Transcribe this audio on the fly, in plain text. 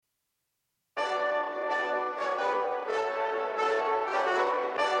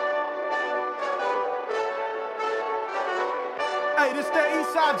Hey, this that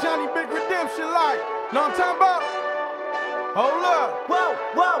Eastside Johnny Big Redemption like. Know what I'm talking about? Hold up. Whoa,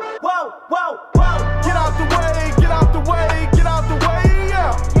 whoa, whoa, whoa, whoa. Get out the way, get out the way, get out the way,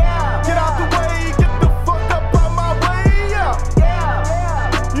 yeah. Yeah. Get out the way, get the fuck up out my way, yeah.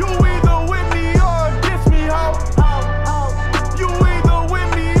 Yeah. You either with me or against me, ho. Oh, You either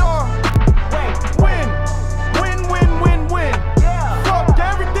with me or win. Win. yeah. Fuck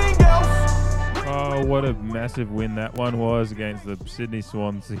everything else. Oh, what a massive win that one was against the Sydney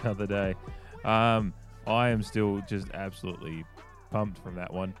Swans the other day. I am still just absolutely pumped from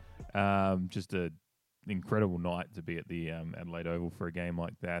that one. Just an incredible night to be at the Adelaide Oval for a game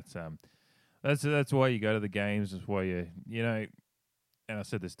like that. That's why you go to the games. That's why you know. And I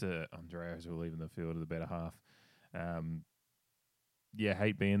said this to Andrea as we were leaving the field of the better half. You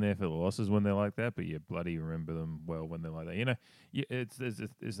hate being there for the losses when they're like that, but you bloody remember them well when they're like that. You know, it's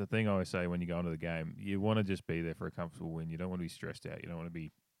the thing I always say when you go into the game. You want to just be there for a comfortable win. You don't want to be stressed out. You don't want to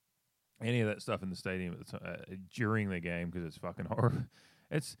be any of that stuff in the stadium at the during the game because it's fucking horrible.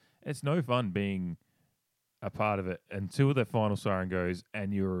 It's no fun being a part of it until the final siren goes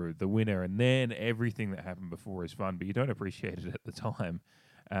and you're the winner, and then everything that happened before is fun, but you don't appreciate it at the time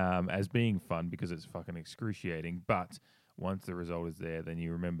as being fun because it's fucking excruciating. But once the result is there, then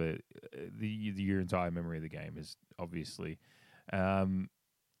you remember your entire memory of the game is obviously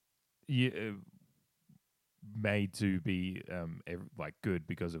made to be like good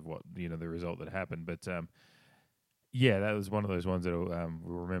because of what the result that happened. But yeah, that was one of those ones that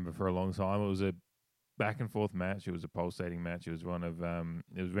we'll remember for a long time. It was a back and forth match. It was a pulsating match. It was one of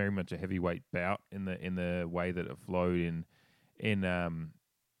it was very much a heavyweight bout in the way that it flowed in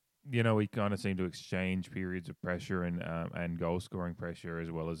we kind of seemed to exchange periods of pressure and goal scoring pressure as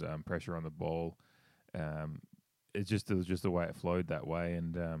well as pressure on the ball. It was just the way it flowed that way,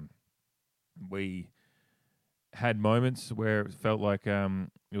 and we had moments where it felt like it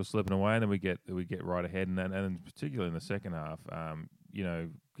was slipping away, and then we get right ahead, and particularly in the second half,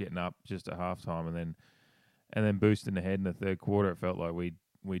 getting up just at halftime, and then boosting ahead in the third quarter, it felt like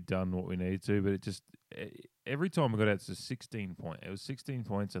we'd done what we needed to, but it just every time we got out to 16 points. It was 16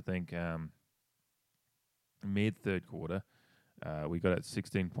 points, I think, mid third quarter. We got at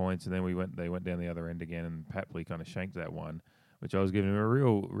 16 points, and then they went down the other end again, and Papley kind of shanked that one, which I was giving him a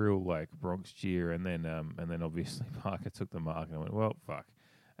real like Bronx cheer, and then obviously Parker took the mark, and I went, well, fuck.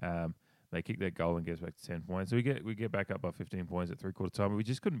 They kick that goal and gets back to 10 points. So we get back up by 15 points at three-quarter time. But we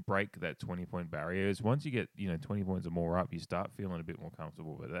just couldn't break that 20-point barrier. Once you get 20 points or more up, you start feeling a bit more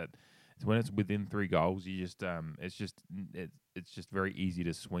comfortable. But it's when it's within 3 goals, you just it's just very easy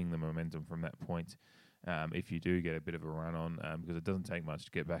to swing the momentum from that point. If you do get a bit of a run on, because it doesn't take much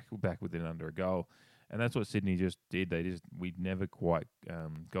to get back within under a goal, and that's what Sydney just did. We never quite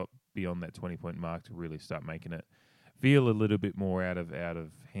got beyond that 20-point mark to really start making it feel a little bit more out of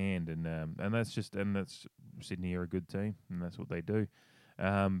hand, and that's Sydney are a good team, and that's what they do.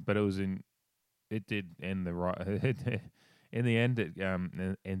 But it did end the right. In the end,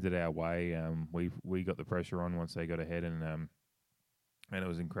 it ended our way. We got the pressure on once they got ahead, and it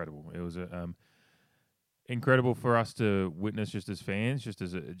was incredible. It was incredible for us to witness just as fans, just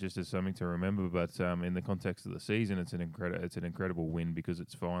as something to remember. But in the context of the season, it's an incredible win because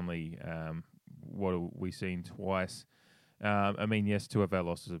it's finally what have we seen twice. Yes, 2 of our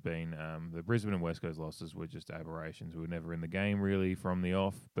losses have been the Brisbane and West Coast losses were just aberrations. We were never in the game really from the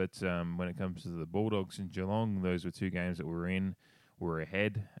off. But when it comes to the Bulldogs and Geelong, those were 2 games that we were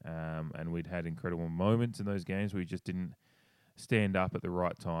ahead, and we'd had incredible moments in those games. We just didn't stand up at the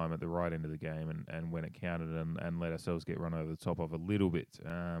right time, at the right end of the game, and when it counted, and let ourselves get run over the top of a little bit.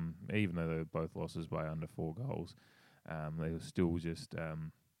 Even though they were both losses by under 4 goals, they were still just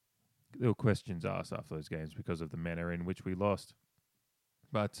there were questions asked after those games because of the manner in which we lost.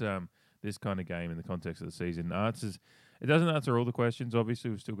 But this kind of game in the context of the season it doesn't answer all the questions. Obviously,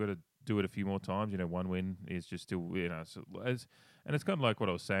 we've still got to do it a few more times. One win is just still, and it's kind of like what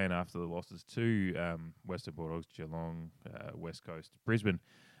I was saying after the losses to Western Bulldogs, Geelong, West Coast, Brisbane.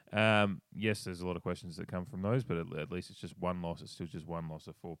 Yes, there's a lot of questions that come from those, but at least it's just one loss. It's still just one loss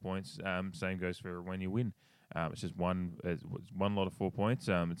of 4 points. Same goes for when you win. It's just one lot of 4 points.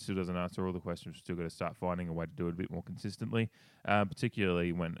 It still doesn't answer all the questions. We've still got to start finding a way to do it a bit more consistently,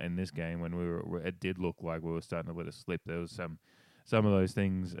 particularly when in this game when it did look like we were starting to let it slip. There was some of those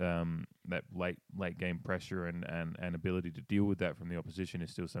things, that late game pressure and ability to deal with that from the opposition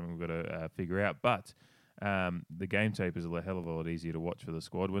is still something we've got to figure out. But the game tape is a hell of a lot easier to watch for the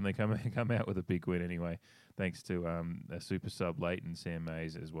squad when they come out with a big win anyway, thanks to a super sub Leighton, Sam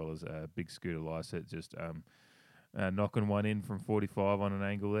Mays, as well as Big Scooter Lycett just knocking one in from 45 on an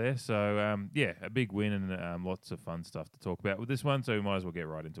angle there. So, yeah, a big win and lots of fun stuff to talk about with this one, so we might as well get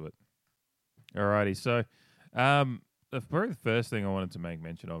right into it. Alrighty, so probably the first thing I wanted to make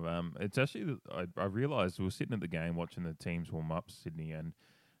mention of, it's actually, I realised we were sitting at the game watching the teams warm up, Sydney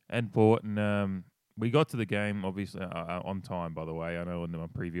and Port, and we got to the game, obviously, on time, by the way. I know in my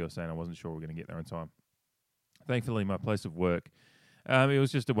preview I was saying I wasn't sure we were going to get there on time. Thankfully, my place of work, it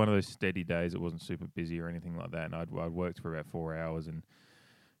was just one of those steady days. It wasn't super busy or anything like that, and I'd worked for about 4 hours, and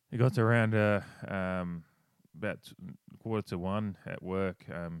it got to around about 1:15 at work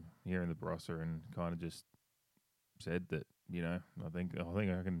here in the Barossa, and kind of just said that, I think I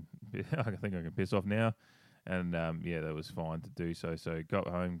can I think I can piss off now, and yeah, that was fine to do so. So got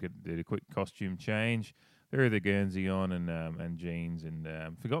home, did a quick costume change, threw the Guernsey on and jeans, and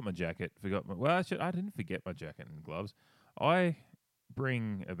forgot my jacket. I didn't forget my jacket and gloves. I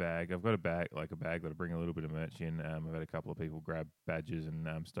bring a bag. I've got a bag that I bring a little bit of merch in. I've had a couple of people grab badges and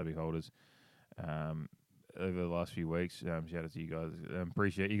stubby holders over the last few weeks. Shout out to you guys.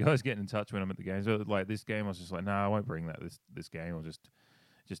 Appreciate you guys getting in touch when I'm at the games. So, like this game, I was just like, no, I won't bring that this game. I'll just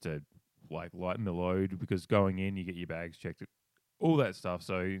to like lighten the load, because going in, you get your bags checked, all that stuff.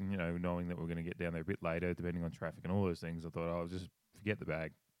 So, knowing that we're going to get down there a bit later, depending on traffic and all those things, I thought I'll just forget the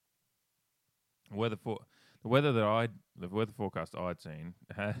bag. The weather forecast I'd seen,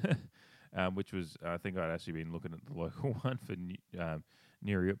 which was, I think I'd actually been looking at the local one for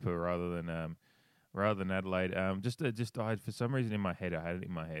Nuriupa rather than Adelaide. I had, for some reason in my head, I had it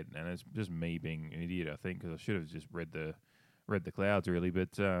in my head, and it's just me being an idiot, I think, because I should have just read the clouds really,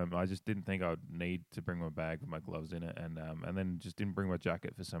 but I just didn't think I would need to bring my bag with my gloves in it, and then just didn't bring my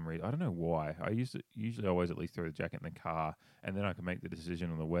jacket for some reason. I don't know why. I usually always at least throw the jacket in the car, and then I can make the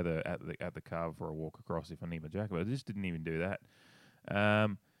decision on the weather at the car before I walk across if I need my jacket. But I just didn't even do that.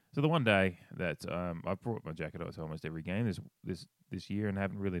 So the one day that I brought my jacket out to almost every game this year, and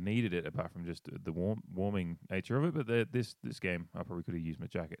haven't really needed it apart from just the warming nature of it. But this game, I probably could have used my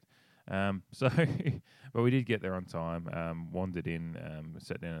jacket. But we did get there on time. Wandered in,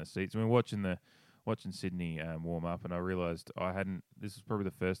 sat down in the seats, and we're watching Sydney warm up, and I realised I hadn't. This is probably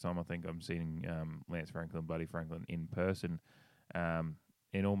the first time I think I'm seeing Lance Franklin, Buddy Franklin, in person.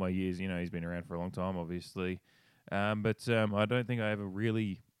 In all my years, he's been around for a long time, obviously, but I don't think I ever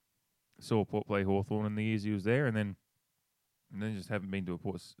really saw Port play Hawthorn in the years he was there, and then just haven't been to a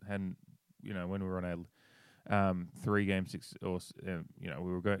Port. Hadn't when we were on a 3 game 6, or we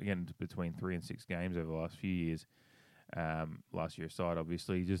were getting between 3 and 6 games over the last few years. Last year aside,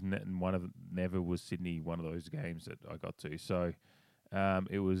 obviously, just never was Sydney one of those games that I got to. So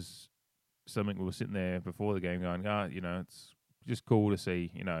it was something we were sitting there before the game going, it's just cool to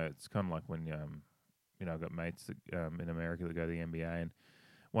see. It's kind of like when I've got mates that, in America that go to the NBA, and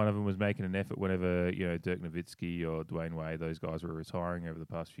one of them was making an effort whenever Dirk Nowitzki or Dwayne Wade, those guys were retiring over the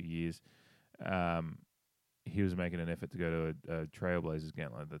past few years. He was making an effort to go to a Trailblazers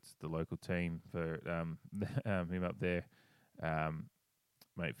game. Like, that's the local team for him up there.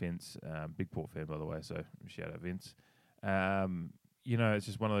 Mate Vince, big Port fan, by the way, so shout out Vince. It's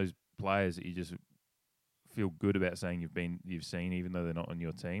just one of those players that you just feel good about saying you've seen, even though they're not on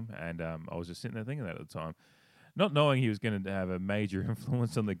your team. And I was just sitting there thinking that at the time, not knowing he was going to have a major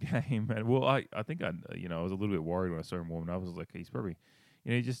influence on the game. And I think I was a little bit worried when I saw him warming up. I was like, he's probably,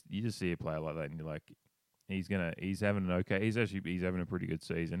 you just see a player like that, and you're like, he's having a pretty good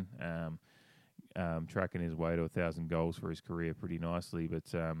season. Tracking his way to 1,000 goals for his career pretty nicely.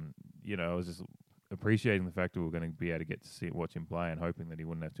 But I was just appreciating the fact that we were going to be able to get to watch him play, and hoping that he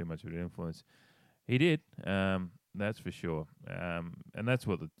wouldn't have too much of an influence. He did, that's for sure. And that's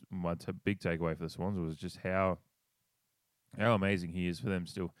what my big takeaway for the Swans was, just how amazing he is for them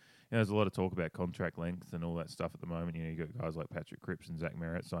still. There's a lot of talk about contract length and all that stuff at the moment. You got guys like Patrick Cripps and Zach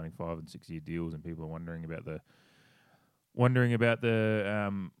Merritt signing 5 and 6 year deals, and people are wondering about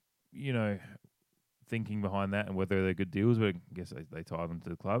the thinking behind that and whether they're good deals. But I guess they tie them to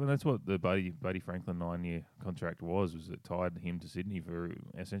the club, and that's what the Buddy Franklin 9-year contract was it tied him to Sydney for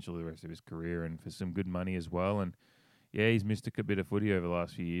essentially the rest of his career, and for some good money as well. And yeah, he's missed a bit of footy over the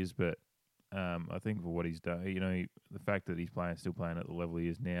last few years, but I think for what he's done, the fact that he's still playing at the level he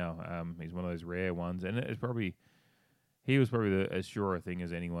is now, he's one of those rare ones, and he was probably as sure a thing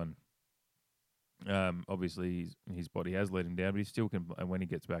as anyone. Obviously, his body has let him down, but he still can. And when he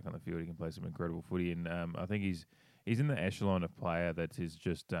gets back on the field, he can play some incredible footy. And I think he's in the echelon of player that is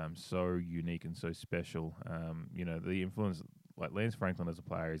just so unique and so special. The influence, like Lance Franklin as a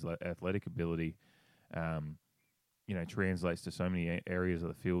player, his athletic ability, translates to so many areas of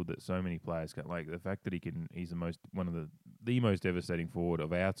the field that so many players can. Like the fact that he's one of the most devastating forward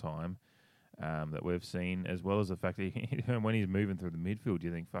of our time. that we've seen, as well as the fact that when he's moving through the midfield,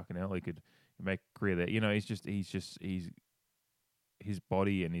 you think fucking hell he could make a career there. He's his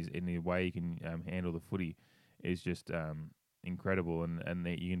body and the way he can handle the footy is just incredible, and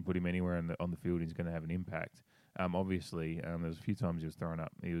that you can put him anywhere on the field, he's going to have an impact. Obviously, there was a few times he was thrown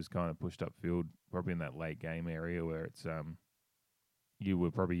up. He was kind of pushed upfield, probably in that late game area where it's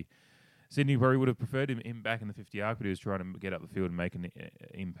Sydney probably would have preferred him back in the 50-yard, but he was trying to get up the field and make an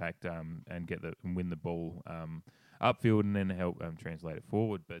impact and win the ball upfield and then help translate it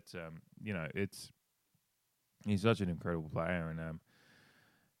forward. But he's such an incredible player, and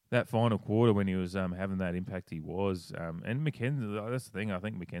that final quarter when he was having that impact, he was. And McKenzie, that's the thing. I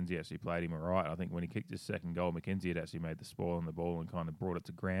think McKenzie actually played him all right. I think when he kicked his second goal, McKenzie had actually made the spoil on the ball and kind of brought it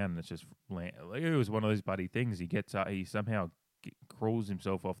to ground. And it's just it was one of those bloody things. He gets up, he somehow crawls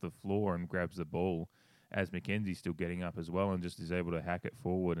himself off the floor and grabs the ball as McKenzie's still getting up as well, and just is able to hack it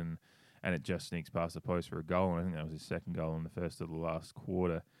forward, and it just sneaks past the post for a goal. And I think that was his second goal in the first of the last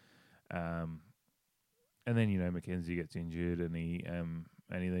quarter. And then McKenzie gets injured, and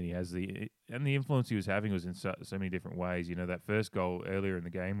then he has the influence he was having was in so many different ways. That first goal earlier in the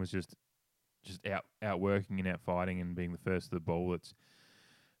game was just outworking and outfighting and being the first of the ball. It's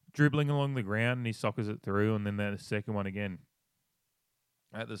dribbling along the ground and he soccers it through, and then the second one again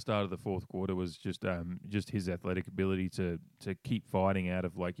at the start of the fourth quarter was just his athletic ability to keep fighting out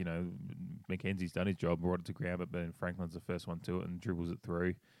of McKenzie's done his job, brought it to ground, but then Franklin's the first one to it and dribbles it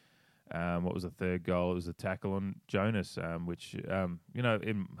through. What was the third goal? It was a tackle on Jonas, which, fuck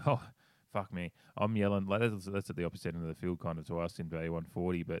me. I'm yelling. That's at the opposite end of the field kind of to us in Bay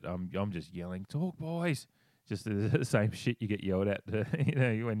 140, but I'm just yelling, talk, boys. Just the same shit you get yelled at,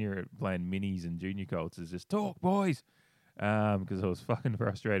 when you're playing minis and junior colts, is just talk, boys. Because I was fucking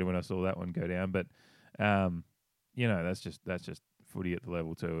frustrated when I saw that one go down. But, that's just footy at the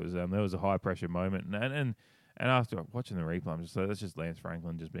level too. It was, there was a high pressure moment, and after watching the replay, I'm just like, that's just Lance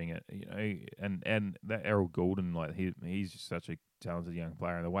Franklin just being and that Errol Goulden, he's just such a talented young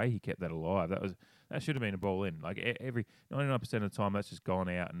player, and the way he kept that alive, that should have been a ball in. Every 99% of the time, that's just gone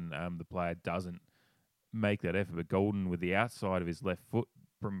out, and the player doesn't make that effort. But Goulden, with the outside of his left foot,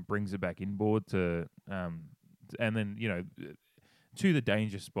 brings it back inboard to and then to the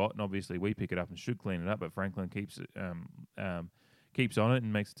danger spot, and obviously we pick it up and should clean it up, but Franklin keeps it. Keeps on it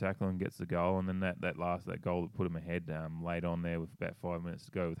and makes the tackle and gets the goal, and then that goal that put him ahead late on there with about 5 minutes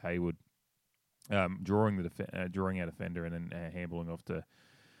to go with Hayward drawing our defender and then handballing off to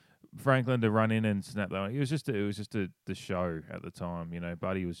Franklin to run in and snap that one. It was just the show at the time,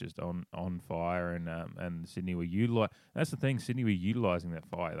 Buddy was just on fire, and Sydney were that's the thing. Sydney were utilising that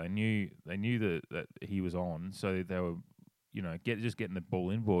fire. They knew that he was on, so they were just getting the ball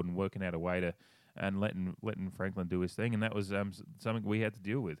inboard and working out a way to. And letting Franklin do his thing, and that was something we had to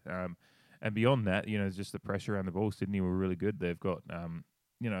deal with. And beyond that, just the pressure around the ball. Sydney were really good. They've got,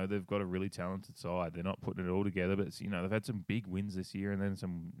 they've got a really talented side. They're not putting it all together, but they've had some big wins this year, and then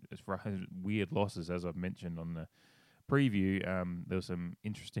some weird losses, as I've mentioned on the preview. There were some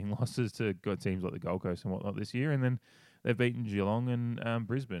interesting losses to teams like the Gold Coast and whatnot this year, and then they've beaten Geelong and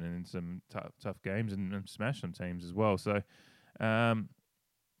Brisbane in some tough games and smashed some teams as well. So.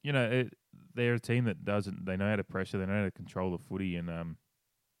 They're a team that they know how to pressure, they know how to control the footy, and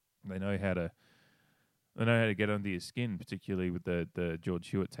they know how to get under your skin, particularly with the George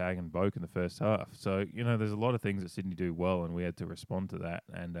Hewitt tag and Boak in the first half. So, there's a lot of things that Sydney do well, and we had to respond to that.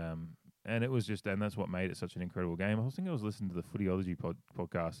 And it was and that's what made it such an incredible game. I was listening to the Footyology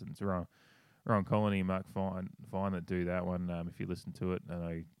podcast, and it's Rowan Colony and Mark Fine that do that one. If you listen to it,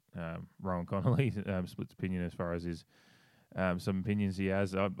 I know Rowan Connolly splits opinion as far as his some opinions he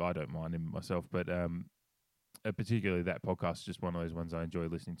has. I don't mind him myself, but particularly that podcast is just one of those ones I enjoy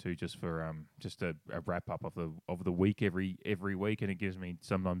listening to, just for just a wrap up of the week every week, and it gives me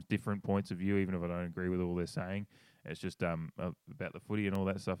sometimes different points of view, even if I don't agree with all they're saying. It's just about the footy and all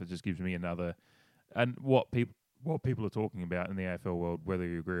that stuff. It just gives me another, and what people are talking about in the AFL world, whether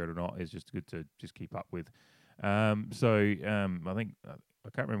you agree or not, is just good to just keep up with. I think I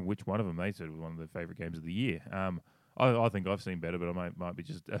can't remember which one of them they said was one of their favourite games of the year. I think I've seen better, but I might be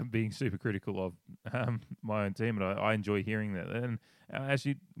just being super critical of my own team. And I enjoy hearing that. And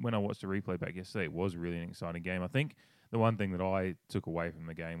actually, when I watched the replay back yesterday, it was really an exciting game. I think the one thing that I took away from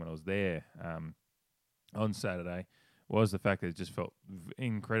the game when I was there on Saturday was the fact that it just felt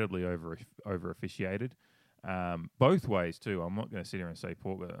incredibly over officiated. Both ways too. I'm not going to sit here and say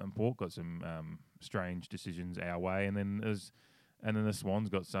Port got some strange decisions our way, and then the Swans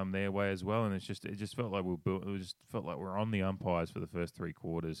got some their way as well, and it just felt like we're on the umpires for the first three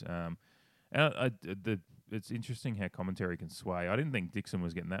quarters. it's interesting how commentary can sway. I didn't think Dixon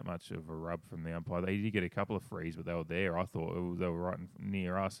was getting that much of a rub from the umpire. They did get a couple of frees, but they were there. I thought they were right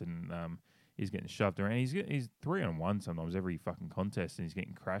near us, and he's getting shoved around. He's 3-on-1 sometimes every fucking contest, and he's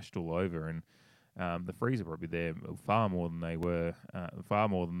getting crashed all over. And the frees are probably there far more than they were, far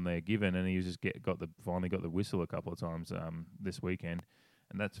more than they're given. And he was just finally got the whistle a couple of times this weekend.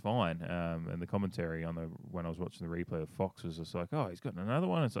 And that's fine. And the commentary when I was watching the replay of Fox was just like, oh, he's got another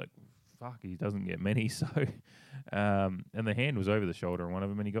one. It's like, fuck, he doesn't get many. So, and the hand was over the shoulder on one of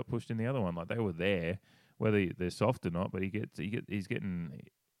them, and he got pushed in the other one. Like they were there, whether they're soft or not. But he's getting.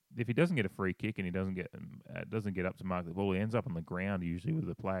 If he doesn't get a free kick and he doesn't get up to mark the ball, he ends up on the ground usually with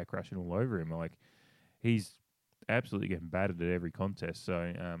the player crashing all over him. Like he's absolutely getting battered at every contest.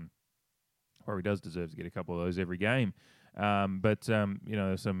 So, probably does deserve to get a couple of those every game. But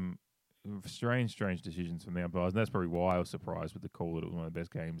there's some strange decisions from the umpires, and that's probably why I was surprised with the call that it was one of the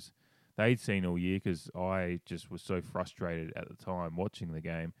best games they'd seen all year, because I just was so frustrated at the time watching the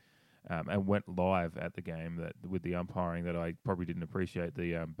game and went live at the game that with the umpiring that I probably didn't appreciate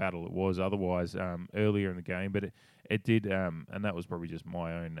the battle it was otherwise earlier in the game. But it did, and that was probably just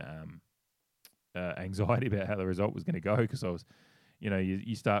my own anxiety about how the result was going to go, because I was...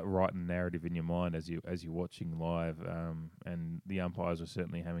 you start writing narrative in your mind as you're watching live, and the umpires were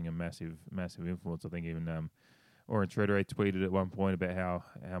certainly having a massive influence. I think even Oren Treadway tweeted at one point about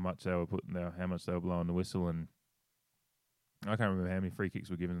how much they were blowing the whistle, and I can't remember how many free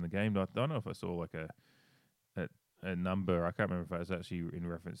kicks were given in the game. I don't know if I saw like a number. I can't remember if it was actually in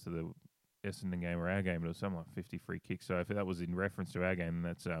reference to the Essendon game or our game, but it was something like 50 free kicks. So if that was in reference to our game,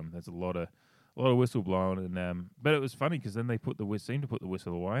 that's a lot of whistle blowing, and but it was funny because then they seemed to put the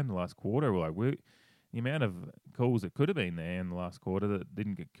whistle away in the last quarter. The amount of calls that could have been there in the last quarter that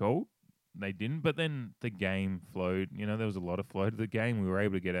didn't get called, they didn't. But then the game flowed. There was a lot of flow to the game. We were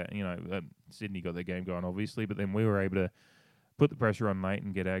able to get Sydney got their game going, obviously, but then we were able to put the pressure on late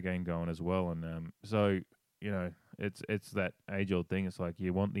and get our game going as well. And so it's that age old thing. It's like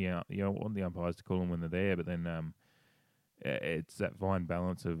you want the umpires to call them when they're there, but then it's that fine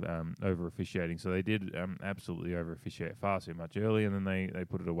balance of over officiating. So they did absolutely over officiate far too much early, and then they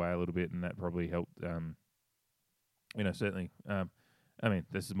put it away a little bit, and that probably helped. Certainly. I mean,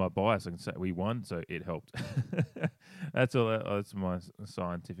 this is my bias. I can say we won, so it helped. That's all. That's my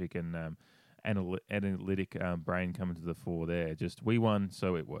scientific and analytic brain coming to the fore there. Just we won,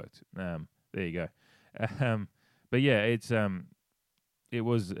 so it worked. There you go. But yeah, it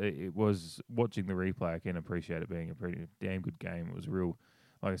was watching the replay. I can appreciate it being a pretty damn good game. It was real,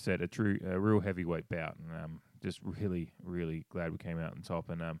 like I said, a real heavyweight bout, and just really, really glad we came out on top.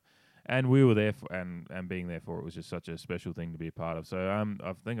 And we were there and being there for it was just such a special thing to be a part of. So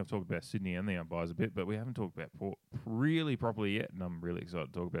I think I've talked about Sydney and the umpires a bit, but we haven't talked about Port really properly yet. And I'm really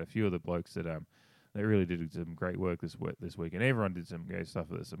excited to talk about a few of the blokes that they really did some great work this week, and everyone did some great stuff.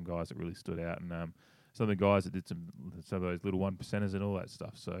 There's some guys that really stood out, and some of the guys that did some of those little 1%ers and all that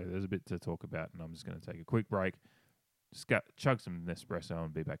stuff. So there's a bit to talk about, and I'm just going to take a quick break, chug some Nespresso,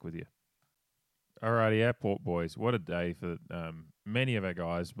 and be back with you. Alrighty, our Port boys. What a day for many of our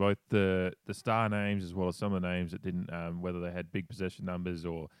guys, both the star names as well as some of the names that didn't, whether they had big possession numbers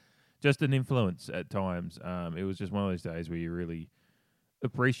or just an influence at times. It was just one of those days where you really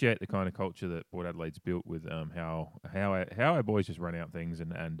appreciate the kind of culture that Port Adelaide's built with how our boys just run out things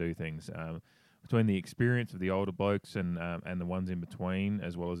and do things. Between the experience of the older blokes and the ones in between,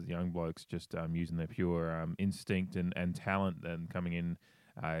 as well as the young blokes, just using their pure instinct and talent, and coming in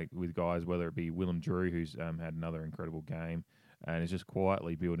with guys, whether it be Willem Drew, who's had another incredible game and is just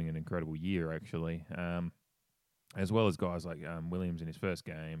quietly building an incredible year, actually, as well as guys like Williams in his first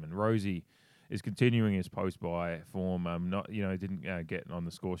game, and Rosie is continuing his post-buy form. Didn't get on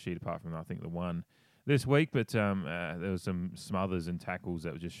the score sheet apart from I think the one this week, but there was some smothers and tackles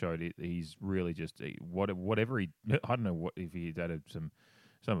that just showed it. He's really just whatever he. I don't know what if he added some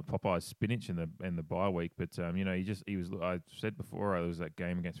of Popeye's spinach in the bye week, but he was. I said before there was that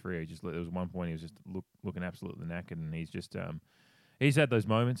game against Freo. There was one point he was just looking absolutely knackered, and he's just he's had those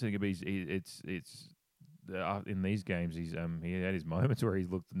moments. And in these games, he had his moments where he's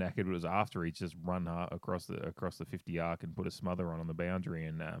looked knackered, but it was after he'd just run across the 50 arc and put a smother on the boundary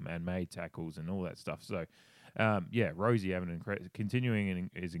and made tackles and all that stuff. So, Rosie having continuing and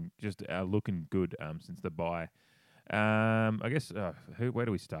is just looking good since the bye. I guess where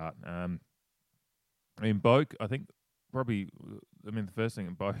do we start? Boak, I think probably. The first thing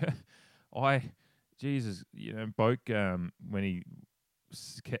in Boak, Boak when he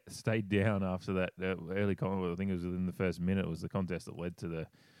stayed down after that early comment. I think it was within the first minute. It was the contest that led to the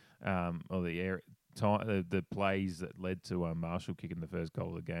the plays that led to Marshall kicking the first goal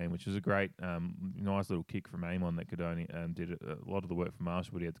of the game, which was a great, nice little kick from Amon that could only did a lot of the work for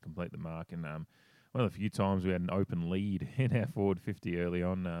Marshall, but he had to complete the mark. And one of the few times we had an open lead in our forward 50 early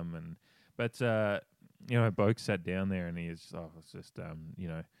on. But Boak sat down there and it's just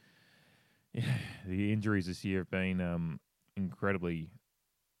the injuries this year have been incredibly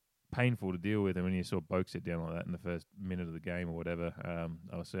painful to deal with. And when you saw Boak sit down like that in the first minute of the game or whatever,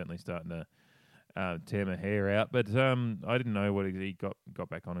 I was certainly starting to tear my hair out. But I didn't know what he got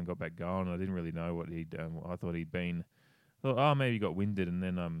back on and got back going. I didn't really know what he'd I thought he'd been. Thought, maybe he got winded, and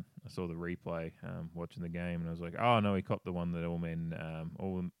then I saw the replay watching the game, and I was like, oh no, he copped the one that all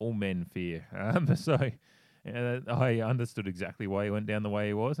men fear. So I understood exactly why he went down the way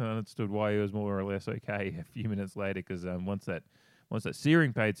he was, and I understood why he was more or less okay a few minutes later, because once that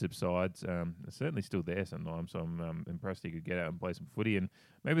searing pain subsides, it's certainly still there sometimes. So I'm impressed he could get out and play some footy, and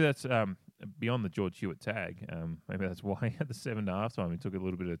maybe that's beyond the George Hewitt tag. Maybe that's why at the 7.5 time he took a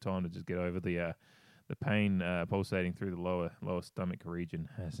little bit of time to just get over the pain pulsating through the lower stomach region,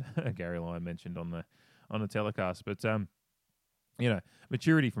 as Gary Lyon mentioned on the telecast. But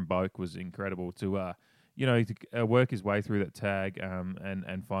maturity from Boak was incredible to work his way through that tag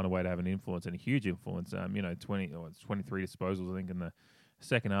and find a way to have an influence, and a huge influence. 23 disposals I think in the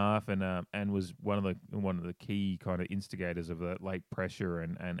second half, and was one of the key kind of instigators of the late pressure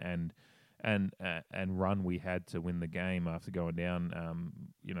and run we had to win the game after going down,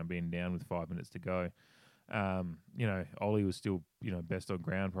 being down with 5 minutes to go. Ollie was still, best on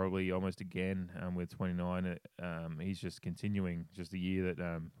ground probably almost again with 29. He's just continuing just a year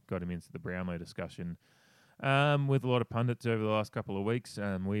that got him into the Brownlow discussion with a lot of pundits over the last couple of weeks.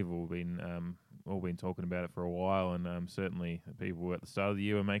 We've all been talking about it for a while, and certainly people at the start of the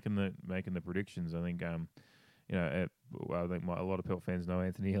year were making the predictions. I think I think a lot of Pelt fans know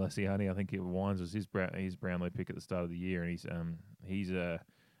Anthony Elisiani. I think Wines was his Brownlow pick at the start of the year, and he's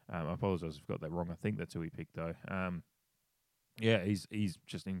I apologise if I got that wrong. I think that's who he picked though. He's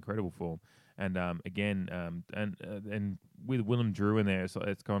just in incredible form, and again, and with Willem Drew in there,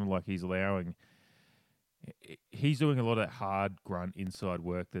 it's kind of like he's doing a lot of hard grunt inside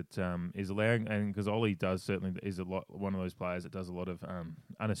work that is allowing, and because Ollie is one of those players that does a lot of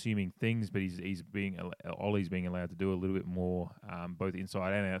unassuming things, but Ollie's being allowed to do a little bit more both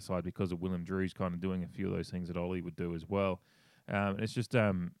inside and outside because of Willem Drew's kind of doing a few of those things that Ollie would do as well. It's just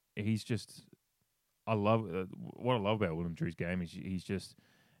I love what I love about Willem Drew's game is he's just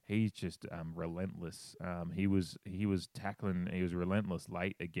relentless. He was tackling. He was relentless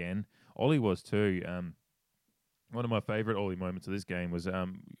late again. Ollie was too. One of my favourite Ollie moments of this game was I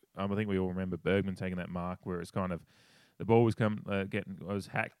think we all remember Bergman taking that mark where it's kind of the ball was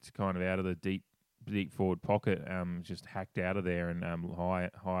hacked kind of out of the deep forward pocket, just hacked out of there and high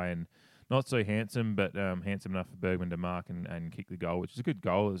and not so handsome, but handsome enough for Bergman to mark and kick the goal, which is a good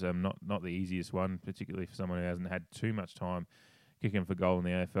goal. It's not the easiest one, particularly for someone who hasn't had too much time kicking for goal in the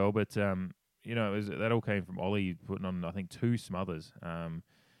AFL. But that all came from Ollie putting on I think 2 smothers.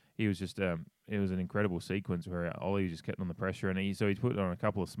 He was just it was an incredible sequence where Ollie just kept on the pressure, and he put on a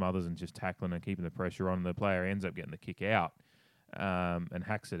couple of smothers and just tackling and keeping the pressure on. And the player ends up getting the kick out and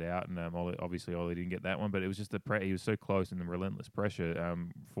hacks it out. And Ollie didn't get that one, but it was just he was so close, and the relentless pressure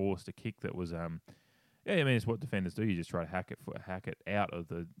forced a kick that was it's what defenders do. You just try to hack it out of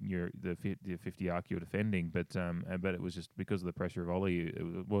the 50 arc you're defending, but it was just because of the pressure of Ollie,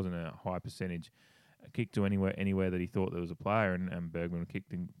 it wasn't a high percentage kick to anywhere that he thought there was a player, and Bergman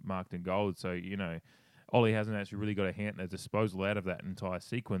kicked and marked in goal. So Ollie hasn't actually really got a disposal out of that entire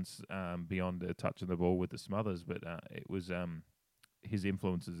sequence beyond a touch of the ball with the smothers, but it was his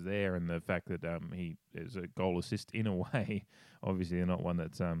influence is there, and the fact that he is a goal assist in a way. Obviously, not one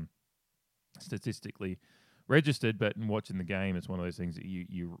that's statistically registered, but in watching the game, it's one of those things that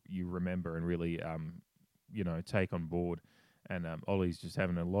you remember and really take on board. And Ollie's just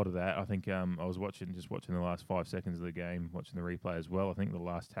having a lot of that. I think I was watching the last 5 seconds of the game, watching the replay as well. I think the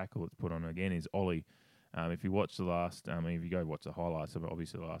last tackle that's put on again is Ollie. If you watch if you go watch the highlights of it,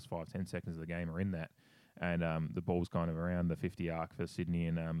 obviously the last 5-10 seconds of the game are in that. And the ball's kind of around the 50 arc for Sydney,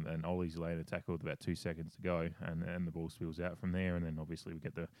 and Ollie's laying a tackle with about 2 seconds to go, and the ball spills out from there, and then obviously we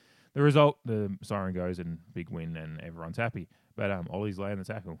get the result. The siren goes, and big win, and everyone's happy. But Ollie's laying the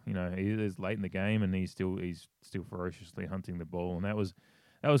tackle. He is late in the game, and he's still ferociously hunting the ball, and that was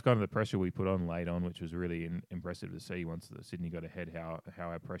kind of the pressure we put on late on, which was really impressive to see once the Sydney got ahead. How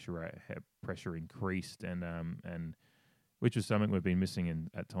our pressure increased, and which is something we've been missing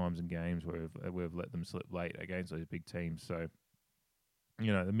at times in games where we've let them slip late against those big teams. So, the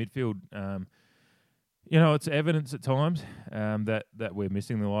midfield, It's evidence at times that we're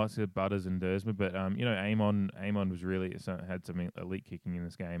missing the likes of Butters and Dersma, but Amon was really had some elite kicking in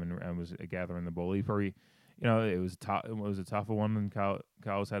this game and was gathering the ball. He probably, it was tough. It was a tougher one than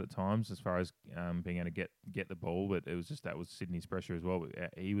Carl's had at times as far as being able to get the ball, but it was just that was Sydney's pressure as well.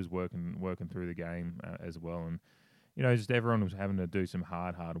 But he was working through the game as well, and just everyone was having to do some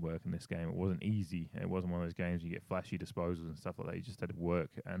hard work in this game. It wasn't easy. It wasn't one of those games you get flashy disposals and stuff like that. You just had to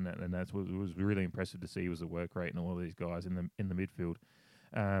work, and that's what was really impressive to see was the work rate and all of these guys in the midfield.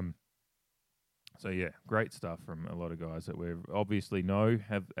 So yeah, great stuff from a lot of guys that we obviously know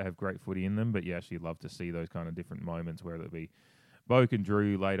have great footy in them, but you actually love to see those kind of different moments, whether it be Boak and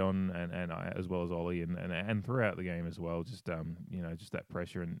Drew late on, and as well as Ollie, and throughout the game as well. Just just that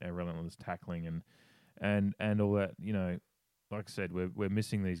pressure and relentless tackling and all that. Like I said, we're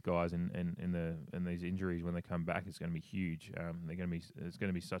missing these guys in these injuries when they come back. It's going to be huge. It's going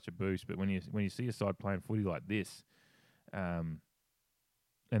to be such a boost. But when you see a side playing footy like this,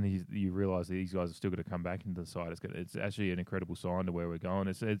 and you realise that these guys are still going to come back into the side, it's actually an incredible sign to where we're going.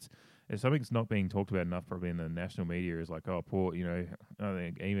 It's something that's not being talked about enough probably in the national media is like, oh, Port, I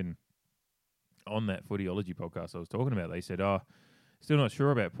think even on that Footyology podcast I was talking about, they said, oh, still not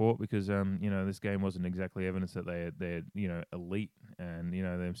sure about Port because this game wasn't exactly evidence that they're elite, and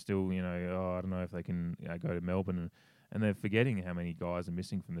they're still I don't know if they can go to Melbourne, and they're forgetting how many guys are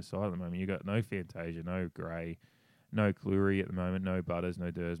missing from the side at the moment. You got no Fantasia, no Gray, no Cleary at the moment, no Butters, no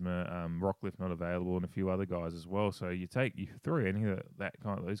Dersma, Rockcliffe not available, and a few other guys as well. So you throw any of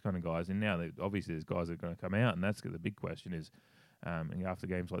those kind of guys in now. Obviously, there's guys that are going to come out, and that's the big question is after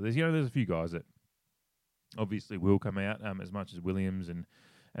games like this. There's a few guys that obviously will come out as much as Williams and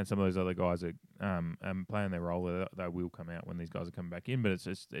some of those other guys that playing their role. They will come out when these guys are coming back in. But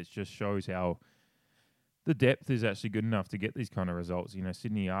it just shows how the depth is actually good enough to get these kind of results.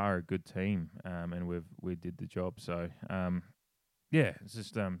 Sydney are a good team, and we did the job. So it's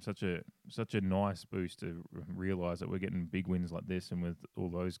just such a nice boost to realise that we're getting big wins like this, and with all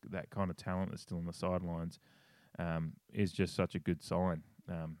that kind of talent that's still on the sidelines, is just such a good sign.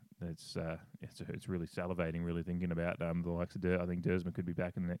 It's really salivating, really thinking about the likes of I think Dersma could be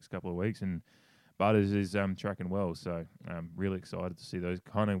back in the next couple of weeks, and Butters is tracking well. So I'm really excited to see those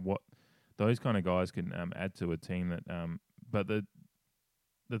kind of guys can add to a team that. But the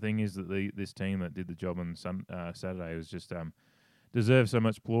thing is that this team that did the job on Saturday was just deserves so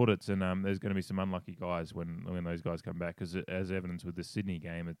much plaudits, and there's going to be some unlucky guys when those guys come back, because as evidence with the Sydney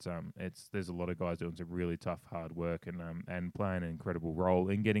game, there's a lot of guys doing some really tough, hard work and playing an incredible role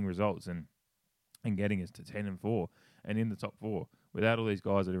in getting results and getting us to 10-4 and in the top 4. Without all these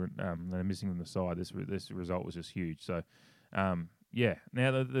guys that are missing from the side, this result was just huge. So, Now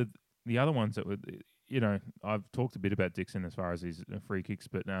the other ones that were, I've talked a bit about Dixon as far as his free kicks,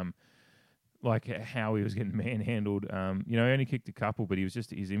 but like how he was getting manhandled. He only kicked a couple, but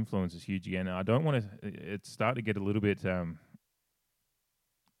his influence is huge again. I don't want to. It's starting to get a little bit,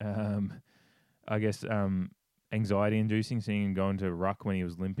 I guess, anxiety-inducing seeing him go into a ruck when he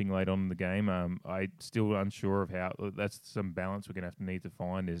was limping late on in the game. I'm still unsure of how. That's some balance we're going to need to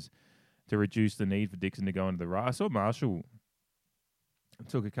find, is to reduce the need for Dixon to go into the ruck. I saw Marshall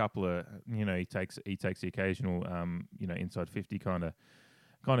took a couple of, he takes the occasional, inside 50 kind of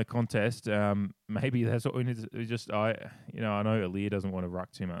contest. Maybe that's what we need to I know Aaliyah doesn't want to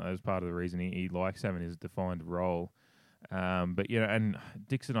ruck too much. That's part of the reason he likes having his defined role. But and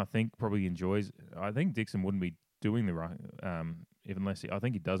Dixon, I think, probably enjoys. I think Dixon wouldn't be doing the ruck, I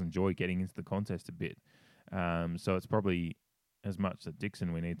think he does enjoy getting into the contest a bit. So it's probably as much that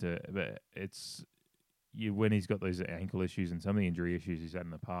Dixon we need to, but it's. When he's got those ankle issues and some of the injury issues he's had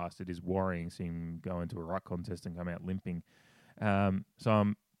in the past, it is worrying seeing him go into a ruck contest and come out limping. So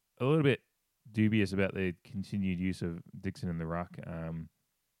I'm a little bit dubious about the continued use of Dixon in the ruck.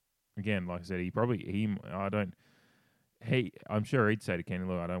 Again, like I said, I'm sure he'd say to Kenny,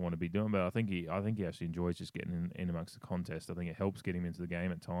 look, I don't want to be doing, but I think he actually enjoys just getting in amongst the contest. I think it helps get him into the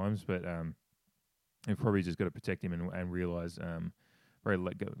game at times, but we've probably just got to protect him and realise. The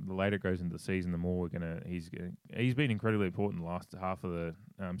later it goes into the season, the more he's been incredibly important the last half of the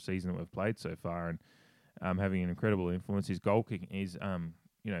season that we've played so far, and having an incredible influence. His goal kicking is,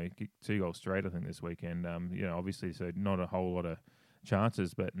 he kicked 2 goals straight, I think, this weekend. Obviously, so not a whole lot of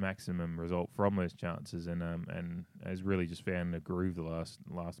chances, but maximum result from those chances, and has really just found a groove the last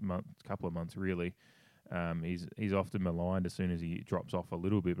couple of months, really. He's often maligned as soon as he drops off a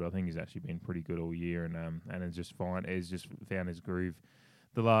little bit, but I think he's actually been pretty good all year, and is just fine. He's just found his groove.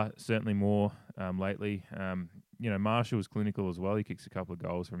 Certainly more lately. Marshall was clinical as well. He kicks a couple of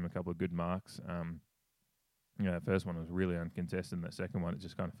goals from a couple of good marks. The first one was really uncontested, and the second one it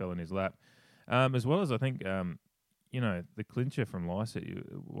just kind of fell in his lap. As well as I think, the clincher from Lycett,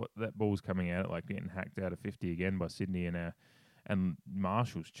 what that ball's coming out at, like getting hacked out of 50 again by Sydney, and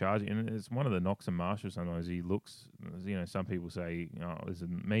Marshall's charging. And it's one of the knocks of Marshall sometimes. He looks, some people say, this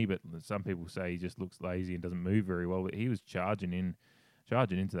isn't me, but some people say he just looks lazy and doesn't move very well. But he was charging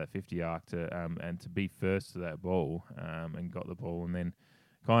into that 50 arc and to be first to that ball, and got the ball, and then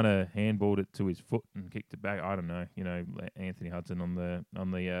kind of handballed it to his foot and kicked it back. I don't know. Anthony Hudson on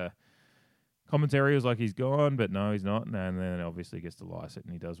the commentary was like he's gone, but no, he's not. And then it obviously gets to Lycett,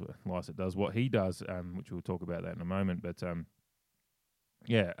 and Lycett does what he does, which we'll talk about that in a moment. But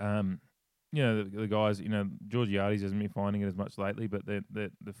the guys, Georgiades hasn't been finding it as much lately, but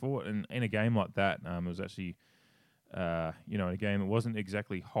the fought in a game like that, it was actually, in a game that wasn't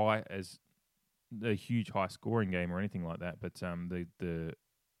exactly high as a huge high scoring game or anything like that, but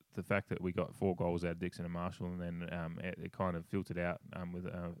the fact that we got 4 goals out of Dixon and Marshall, and then it kind of filtered out with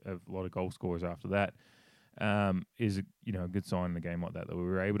a lot of goal scorers after that, is a good sign in a game like that we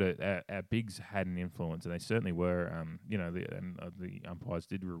were able to. Our bigs had an influence, and they certainly were. The umpires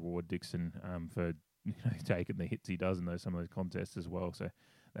did reward Dixon for taking the hits he does in some of those contests as well. So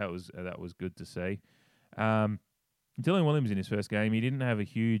that was good to see. Dylan Williams in his first game, he didn't have a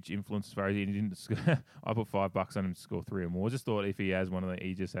huge influence as far as he didn't. I put $5 on him to score 3 or more. Just thought if he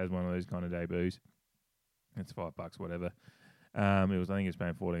just has one of those kind of debuts, it's $5, whatever. I think he was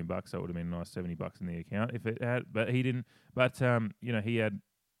paying $14, so it would have been a nice $70 in the account if it had. But he didn't. But I think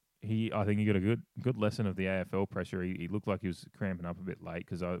he got a good lesson of the AFL pressure. He looked like he was cramping up a bit late,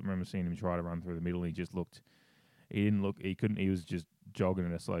 because I remember seeing him try to run through the middle. He just looked. He didn't look. He couldn't. He was just jogging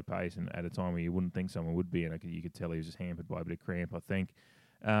at a slow pace, and at a time where you wouldn't think someone would be, and you could tell he was just hampered by a bit of cramp, I think.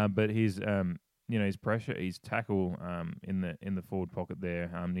 But his his pressure, his tackle in the forward pocket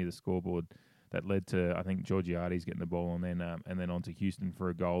there near the scoreboard, that led to, I think, Georgiades getting the ball, and then onto Houston for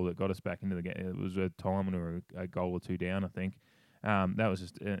a goal that got us back into the game. It was a time or a goal or 2 down, I think. That was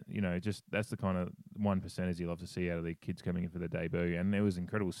just that's the kind of 1%ers you love to see out of the kids coming in for their debut, and there was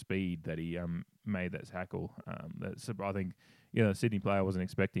incredible speed that he made that tackle. I think Sydney player wasn't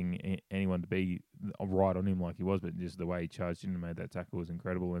expecting anyone to be right on him like he was, but just the way he charged in and made that tackle was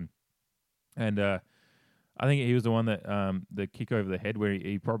incredible. And I think he was the one that the kick over the head where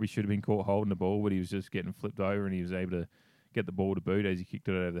he probably should have been caught holding the ball, but he was just getting flipped over, and he was able to get the ball to boot as he kicked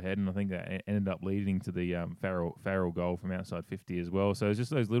it over the head, and I think that ended up leading to the Farrell goal from outside 50 as well. So it's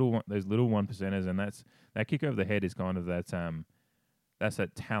just those little 1%ers, and that kick over the head is kind of that's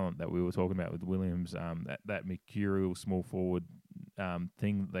that talent that we were talking about with Williams, that mercurial small forward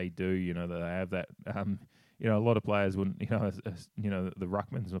thing that they do. That they have that. A lot of players wouldn't. The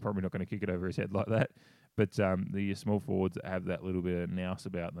ruckmans are probably not going to kick it over his head like that, but the small forwards that have that little bit of nous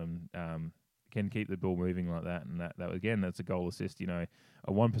about them can keep the ball moving like that, and that again, that's a goal assist. A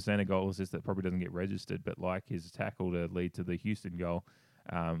 1% goal assist that probably doesn't get registered, but like his tackle to lead to the Houston goal,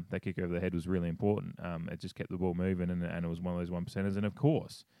 that kick over the head was really important. It just kept the ball moving, and it was one of those 1%ers. And of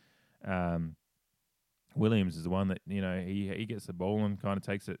course, Williams is the one that he gets the ball and kind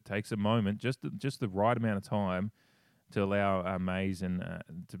of takes a moment, just the right amount of time to allow Mays and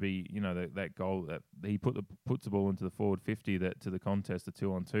to be that goal that he puts the ball into the forward 50 that to the contest, the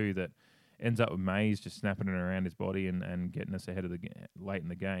 2-on-2 that ends up with Mays just snapping it around his body and getting us ahead of late in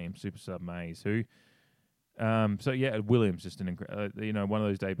the game. Super sub Mays, who, Williams just one of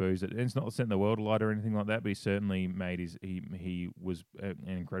those debuts that it's not setting the world alight or anything like that, but he certainly made he was an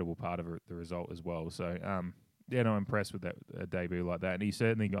incredible part of the result as well. So I'm impressed with that debut like that, and he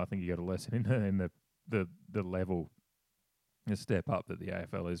certainly I think he got a lesson in the level, the step up that the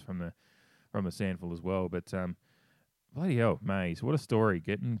AFL is from the Sandful as well, but. Bloody hell, Mays! What a story!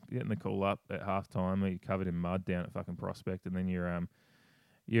 Getting the call up at halftime, you're covered in mud down at fucking Prospect, and then you're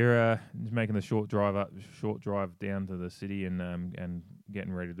just making the short drive down to the city and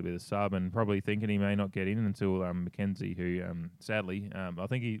getting ready to be the sub, and probably thinking he may not get in until Mackenzie, who sadly I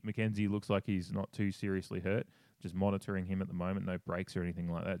think Mackenzie looks like he's not too seriously hurt. Just monitoring him at the moment, no breaks or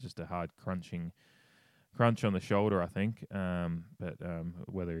anything like that. Just a hard crunch on the shoulder, I think. But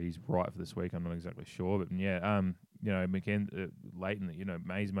whether he's right for this week, I'm not exactly sure. But Leighton,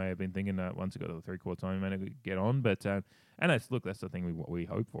 Mays may have been thinking that once it got to the 3/4 time, he may not get on. But and that's the thing we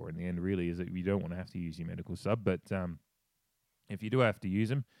hope for in the end. Really, is that you don't want to have to use your medical sub, but if you do have to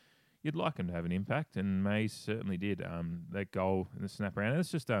use him, you'd like him to have an impact, and Mays certainly did. That goal and the snap around. It's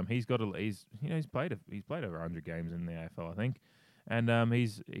just he's played over 100 games in the AFL, I think. And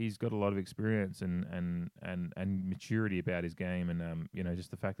he's got a lot of experience and maturity about his game, and just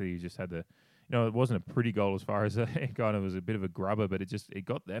the fact that he just had it wasn't a pretty goal as far as it kind of was a bit of a grubber, but it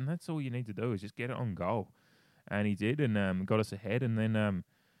got there, and that's all you need to do is just get it on goal, and he did, and got us ahead, and then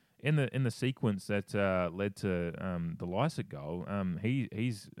in the sequence that led to the Lysett goal,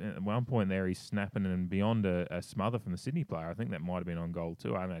 he's at one point there he's snapping and beyond a smother from the Sydney player. I think that might have been on goal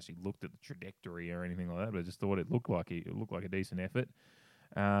too. I haven't actually looked at the trajectory or anything like that, but I just thought it looked like a decent effort.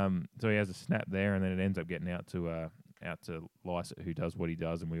 So he has a snap there, and then it ends up getting out to Lysett, who does what he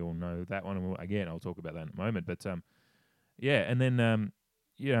does, and we all know that one. And again, I'll talk about that in a moment. But yeah, and then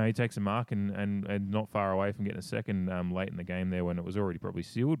he takes a mark and not far away from getting a second late in the game there when it was already probably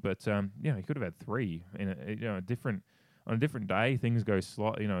sealed. But he could have had three in a different day. Things go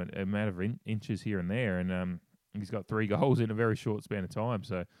slightly, a matter of inches here and there, and he's got 3 goals in a very short span of time.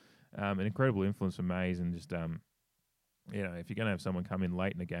 So an incredible influence from Mays, and just if you're going to have someone come in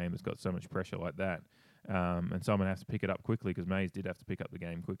late in the game that's got so much pressure like that, and someone has to pick it up quickly, because Mays did have to pick up the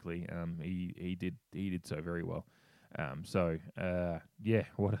game quickly. He did so very well. What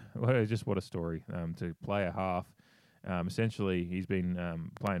a story to play a half. Essentially, he's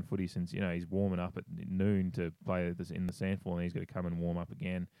been playing footy since he's warming up at noon to play this in the Sandful, and he's got to come and warm up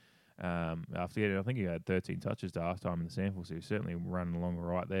again. After getting, I think he had 13 touches to half time in the Sandful, so he's certainly running along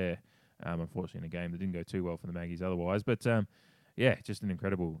right there. Unfortunately, in a game that didn't go too well for the Maggies otherwise, but just an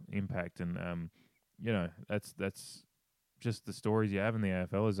incredible impact, and that's just the stories you have in the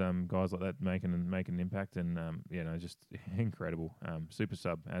AFL is guys like that making an impact, and just incredible. Super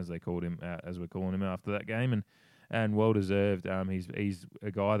sub, as they called him, as we're calling him after that game, and well deserved. He's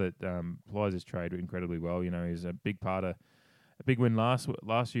a guy that plies his trade incredibly well. He's a big part of a big win last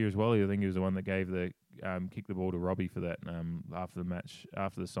year as well. I think he was the one that gave the kicked the ball to Robbie for that after the match,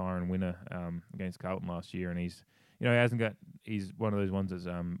 after the siren winner against Carlton last year, and he's he's one of those ones that's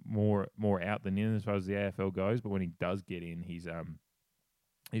more out than in as far as the AFL goes, but when he does get in, he's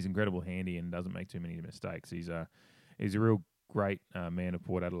incredible handy and doesn't make too many mistakes. He's a real great man of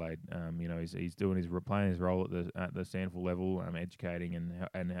Port Adelaide. He's playing his role at the Sandful level, educating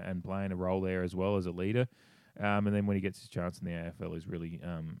and playing a role there as well as a leader. And then when he gets his chance in the AFL, he's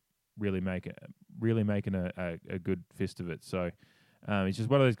really making a good fist of it. So. He's just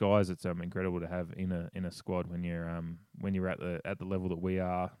one of those guys that's incredible to have in a squad when you're at the level that we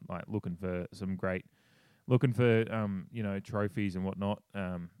are, like looking for trophies and whatnot.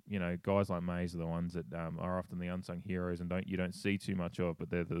 Guys like Mays are the ones that are often the unsung heroes and you don't see too much of,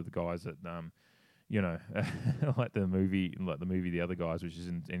 but they're the guys that like the movie The Other Guys, which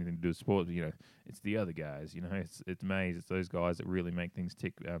isn't anything to do with sports. But, it's the other guys. It's Mays. It's those guys that really make things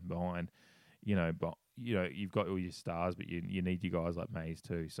tick behind. But you've got all your stars, but you need your guys like Mays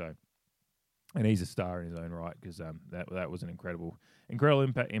too. So, and he's a star in his own right, because that was an incredible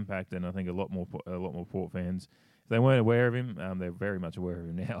impact, and I think a lot more Port fans, if they weren't aware of him, they're very much aware of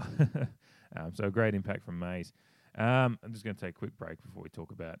him now. So a great impact from Mays. I'm just going to take a quick break before we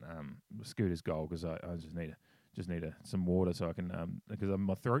talk about Scooter's goal, because I just need some water so I can because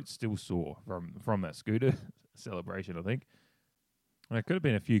my throat's still sore from that Scooter celebration, I think. There could have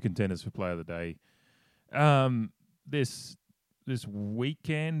been a few contenders for Player of the Day. This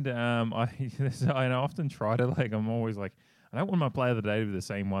weekend, I often try to I'm always like, I don't want my Player of the Day to be the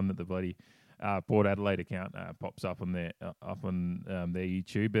same one that the bloody Port Adelaide account pops up on their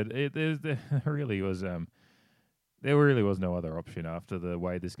YouTube, but there really was no other option after the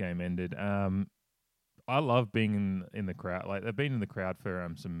way this game ended. I love being in the crowd. Like, I've been in the crowd for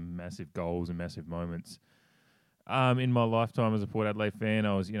some massive goals and massive moments. In my lifetime as a Port Adelaide fan,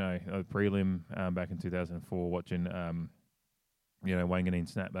 I was, a prelim back in 2004 watching, Wanganeen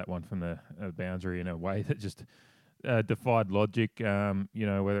snap that one from the boundary in a way that just defied logic.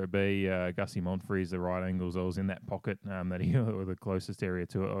 Whether it be Gussie Montfree's the right angles, I was in that pocket that he or the closest area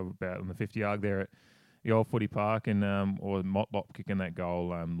to it, about on the 50-yard there at the old footy park, and or Motlop kicking that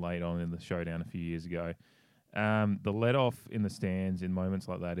goal late on in the showdown a few years ago. The let-off in the stands in moments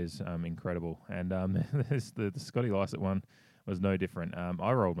like that is incredible. And the Scotty Lysett one was no different.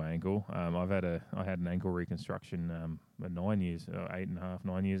 I rolled my ankle. I had an ankle reconstruction 9 years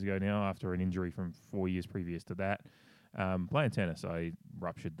years ago now, after an injury from 4 years previous to that. Playing tennis, I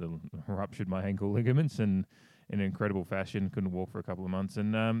ruptured my ankle ligaments and in an incredible fashion. Couldn't walk for a couple of months,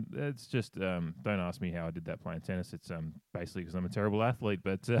 and it's just don't ask me how I did that playing tennis. It's basically because I'm a terrible athlete,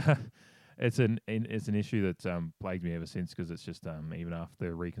 but. It's an issue that's plagued me ever since, because it's just even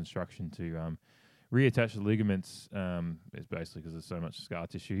after reconstruction to reattach the ligaments, it's basically because there's so much scar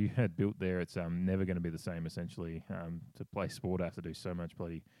tissue you had built there. It's never going to be the same, essentially. To play sport, I have to do so much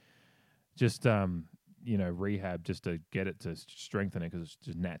bloody just rehab just to get it to strengthen it, because it's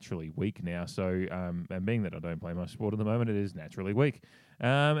just naturally weak now. So and being that I don't play much sport at the moment, it is naturally weak.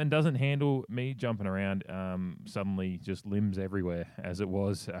 And doesn't handle me jumping around suddenly just limbs everywhere, as it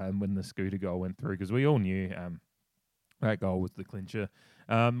was when the Scooter goal went through, because we all knew That goal was the clincher.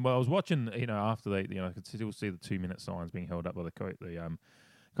 Well, I was watching, after they, I could still see the 2-minute signs being held up by the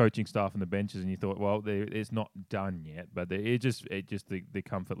coaching staff and the benches, and you thought, well, it's not done yet, but it just the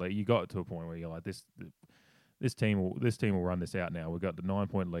comfort level. You got to a point where you're like, this team will run this out now. We've got the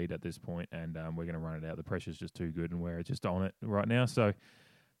 9-point lead at this point, and we're going to run it out. The pressure's just too good, and we're just on it right now. So,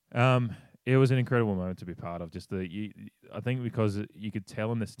 it was an incredible moment to be part of. I think because you could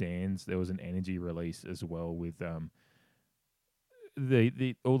tell in the stands there was an energy release as well with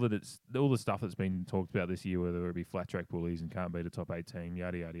all the stuff that's been talked about this year, whether it be flat track bullies and can't beat a top 8 team,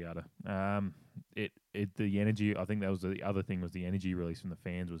 yada yada yada. The energy. I think that was the other thing, was the energy release from the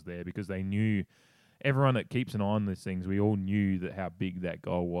fans was there, because they knew, everyone that keeps an eye on these things, we all knew that how big that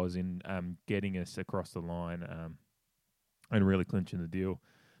goal was in getting us across the line and really clinching the deal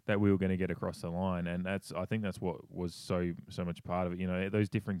that we were going to get across the line. And I think that's what was so much part of it. Those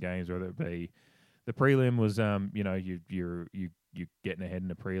different games, whether it be the prelim was, you're getting ahead in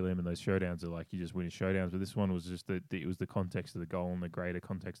the prelim, and those showdowns are like you just win showdowns. But this one was just it was the context of the goal and the greater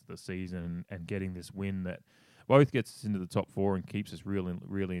context of the season, and getting this win that both gets us into the top 4 and keeps us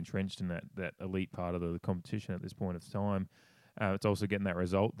really entrenched in that elite part of the competition at this point of time. It's also getting that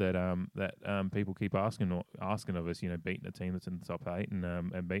result that people keep asking of us. Beating a team that's in the top 8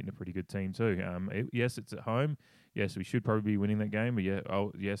 and beating a pretty good team too. Yes, it's at home. Yes, we should probably be winning that game. But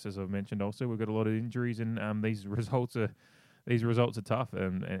yes, as I've mentioned, also we've got a lot of injuries, and these results are tough.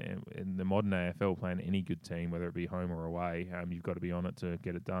 And in the modern AFL, playing any good team, whether it be home or away, you've got to be on it to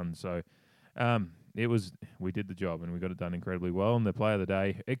get it done. So. We did the job, and we got it done incredibly well. And the play of the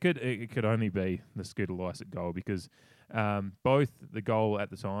day, it could only be the Scooter Lycett goal, because both the goal at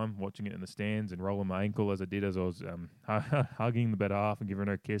the time, watching it in the stands and rolling my ankle as I did, as I was hugging the better half and giving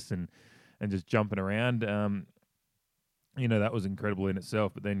her a kiss and just jumping around, that was incredible in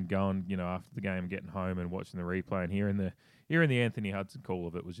itself. But then going, after the game, getting home and watching the replay and hearing the Anthony Hudson call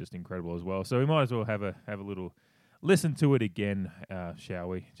of it was just incredible as well. So we might as well have a little listen to it again, shall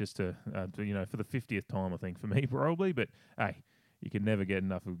we? Just to for the 50th time, I think, for me probably. But hey, you can never get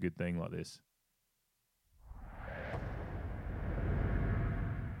enough of a good thing like this.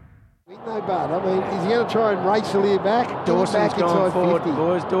 No, but I mean, is he going to try and race Lear back? Dawson's gone forward, 50.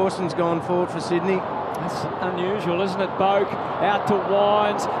 boys. Dawson's gone forward for Sydney. That's unusual, isn't it? Boak out to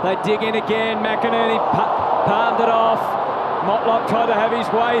Wines. They dig in again. McInerney palmed it off. Motlop tried to have his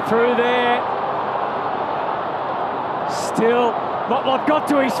way through there. Still, Motlop got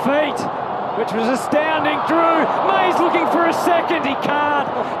to his feet, which was astounding. Drew, May's looking for a second. He can't.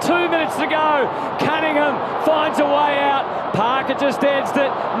 2 minutes to go. Cunningham finds a way out. Parker just edged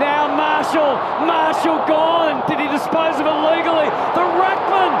it. Now Marshall gone. Did he dispose of it legally? The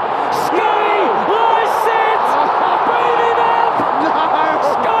ruckman, Scotty Lycett, beat him up. No.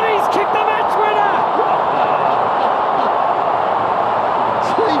 Scotty's kicked the match winner.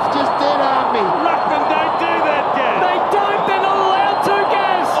 Chief's just dead on me. Ruckman don't do that, Gaz. They don't. They're not allowed to,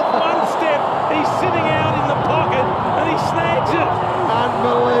 Gaz. Off one step, he's sitting out in the pocket and he snags it.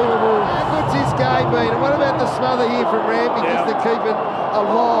 Unbelievable. How good's his game been? And what about the smother here from Rampy just to keep it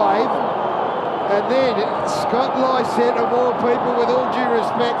alive? And then Scott Lycett, of all people, with all due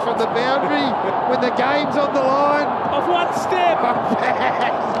respect, from the boundary when the game's on the line. Off one step.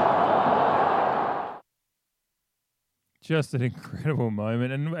 Just an incredible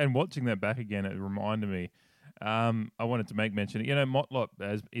moment, and watching that back again, it reminded me. I wanted to make mention. Motlop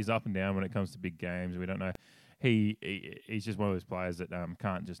is up and down when it comes to big games. We don't know. He's just one of those players that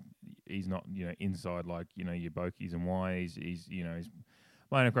can't just. He's not inside like your Bokies and Wise. He's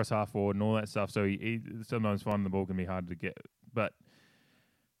playing across half forward and all that stuff. So he sometimes finding the ball can be hard to get. But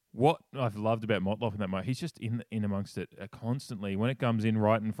what I've loved about Motlop in that moment, he's just in amongst it constantly. When it comes in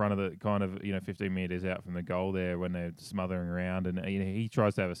right in front of the kind of 15 metres out from the goal there, when they're smothering around, and he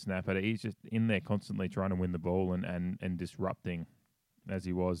tries to have a snap at it. He's just in there constantly trying to win the ball and disrupting, as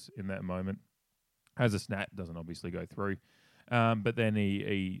he was in that moment. Has a snap, doesn't obviously go through, but then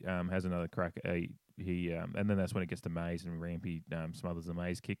he has another crack. And then that's when it gets to Mays, and Rampy smothers the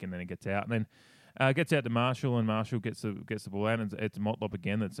Mays kick, and then it gets out, and then gets out to Marshall, and Marshall gets the ball out, and it's Motlop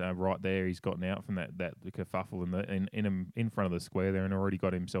again that's right there. He's gotten out from that kerfuffle in front of the square there, and already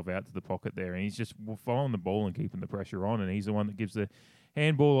got himself out to the pocket there, and he's just following the ball and keeping the pressure on, and he's the one that gives the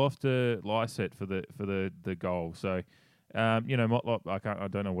handball off to Lycett for the goal. So. Motlop, I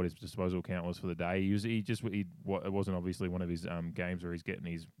don't know what his disposal count was for the day. It wasn't obviously one of his games where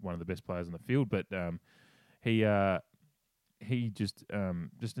he's one of the best players on the field, but he just an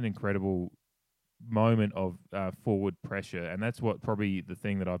incredible moment of forward pressure, and that's what probably the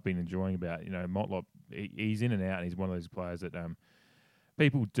thing that I've been enjoying about Motlop. He's in and out, and he's one of those players that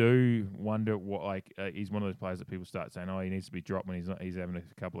people do wonder what he's one of those players that people start saying, he needs to be dropped when he's having a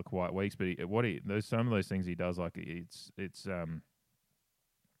couple of quiet weeks. But there's some of those things he does, like it's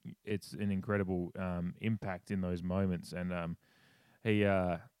an incredible impact in those moments, and he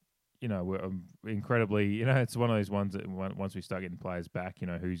we're incredibly, it's one of those ones that once we start getting players back,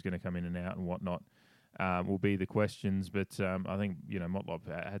 who's going to come in and out and whatnot. Will be the questions, but I think Motlop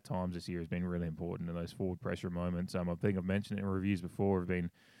at times this year has been really important in those forward pressure moments. I think I've mentioned it in reviews before, have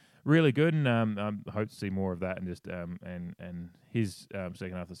been really good, and I hope to see more of that, and just and his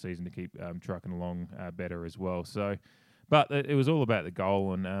second half of the season to keep trucking along better as well. So, but it was all about the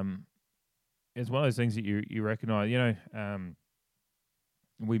goal, and it's one of those things that you recognise.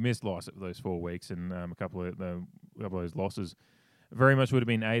 We missed Lycett for those 4 weeks, and a couple of those losses very much would have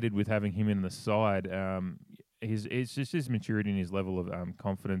been aided with having him in the side. It's just his maturity and his level of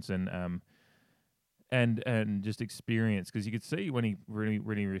confidence and just experience, because you could see when he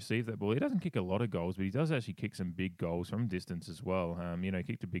really received that ball, he doesn't kick a lot of goals, but he does actually kick some big goals from distance as well. He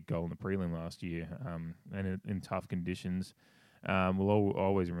kicked a big goal in the prelim last year, and in tough conditions. We'll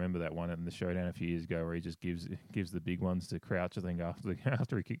always remember that one in the showdown a few years ago where he just gives the big ones to Crouch, I think,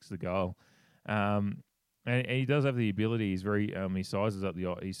 after he kicks the goal. And he does have the ability. He's very he sizes up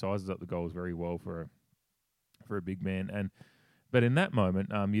the goals very well for a big man. But in that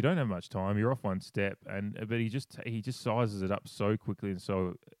moment, you don't have much time. You're off one step, but he just sizes it up so quickly and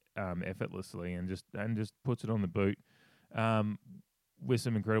so effortlessly, and just puts it on the boot with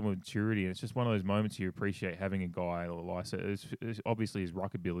some incredible maturity. And it's just one of those moments you appreciate having a guy like Lycett. Obviously his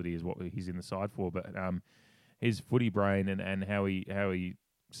ruck ability is what he's in the side for, but his footy brain and how he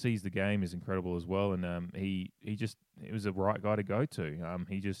sees the game is incredible as well, and he was the right guy to go to.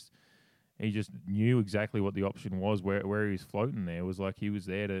 He just knew exactly what the option was, where he was floating there. It was like he was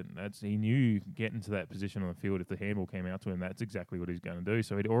there he knew getting to that position on the field, if the handball came out to him, that's exactly what he's going to do.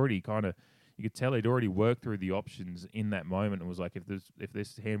 So he'd already you could tell he'd already worked through the options in that moment, and was like, if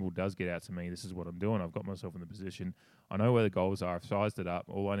this handball does get out to me, this is what I'm doing. I've got myself in the position. I know where the goals are. I've sized it up.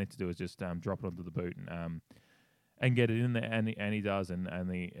 All I need to do is just drop it onto the boot and get it in there, and he does, and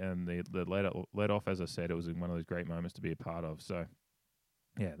the let off, as I said, it was one of those great moments to be a part of. So,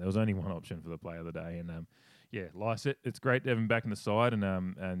 yeah, there was only one option for the play of the day, and Lycett, it's great to have him back in the side, and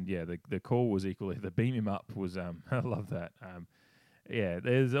the call was equally, the beam him up was I love that.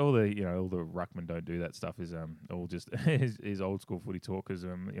 There's all the ruckmen don't do that stuff is all just is old school footy talk, because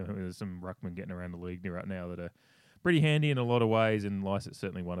there's some ruckmen getting around the league right now that are pretty handy in a lot of ways, and Lycett's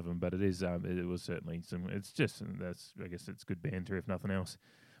certainly one of them. But it was certainly some. It's just I guess it's good banter if nothing else.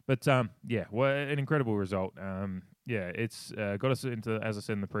 But an incredible result. It's got us into, as I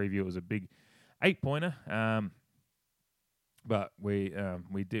said in the preview, it was a big 8-pointer. But we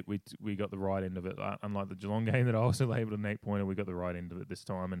got the right end of it. Unlike the Geelong game that I also labelled an 8-pointer, we got the right end of it this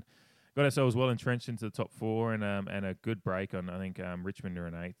time and got ourselves well entrenched into the top 4, and a good break on, I think, Richmond are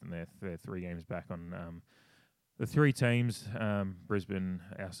in 8th, and they're 3 games back on the 3 teams, Brisbane,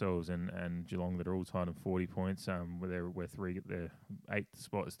 ourselves, and Geelong, that are all tied on 40 points. Their 8th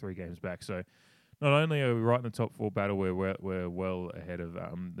spot is 3 games back. So not only are we right in the top 4 battle, we're well ahead of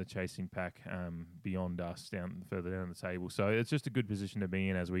the chasing pack beyond us, further down the table. So it's just a good position to be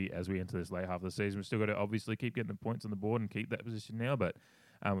in as we enter this late half of the season. We've still got to obviously keep getting the points on the board and keep that position now, but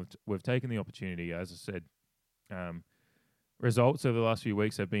we've taken the opportunity, as I said. Results over the last few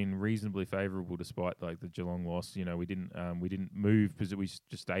weeks have been reasonably favourable, despite the Geelong loss. We didn't move because we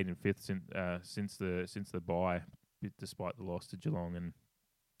just stayed in 5th since the bye, despite the loss to Geelong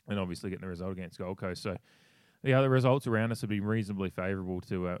and obviously getting the result against Gold Coast. So the other results around us have been reasonably favourable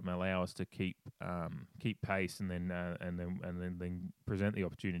to allow us to keep pace and then present the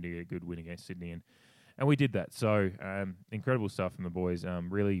opportunity a good win against Sydney, and we did that. So incredible stuff from the boys.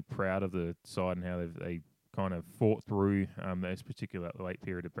 Really proud of the side and how they kind of fought through this particular late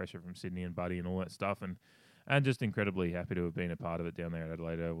period of pressure from Sydney and Buddy and all that stuff, and just incredibly happy to have been a part of it down there at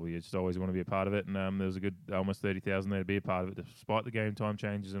Adelaide Oval. You just always want to be a part of it, and there was a good almost 30,000 there to be a part of it, despite the game time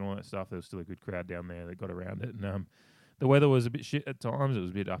changes and all that stuff. There was still a good crowd down there that got around it, and the weather was a bit shit at times. It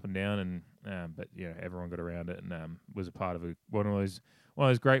was a bit up and down, and but everyone got around it and was a part of one of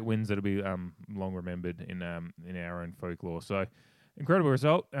those great wins that'll be long remembered in our own folklore. So. Incredible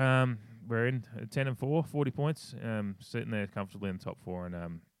result. We're in 10-4, 40 points, sitting there comfortably in the top 4,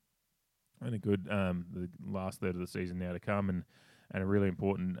 and a good the last third of the season now to come, and a really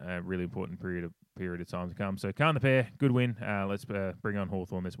important period of time to come. So, Khan the Pair, good win. Let's bring on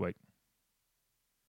Hawthorn this week.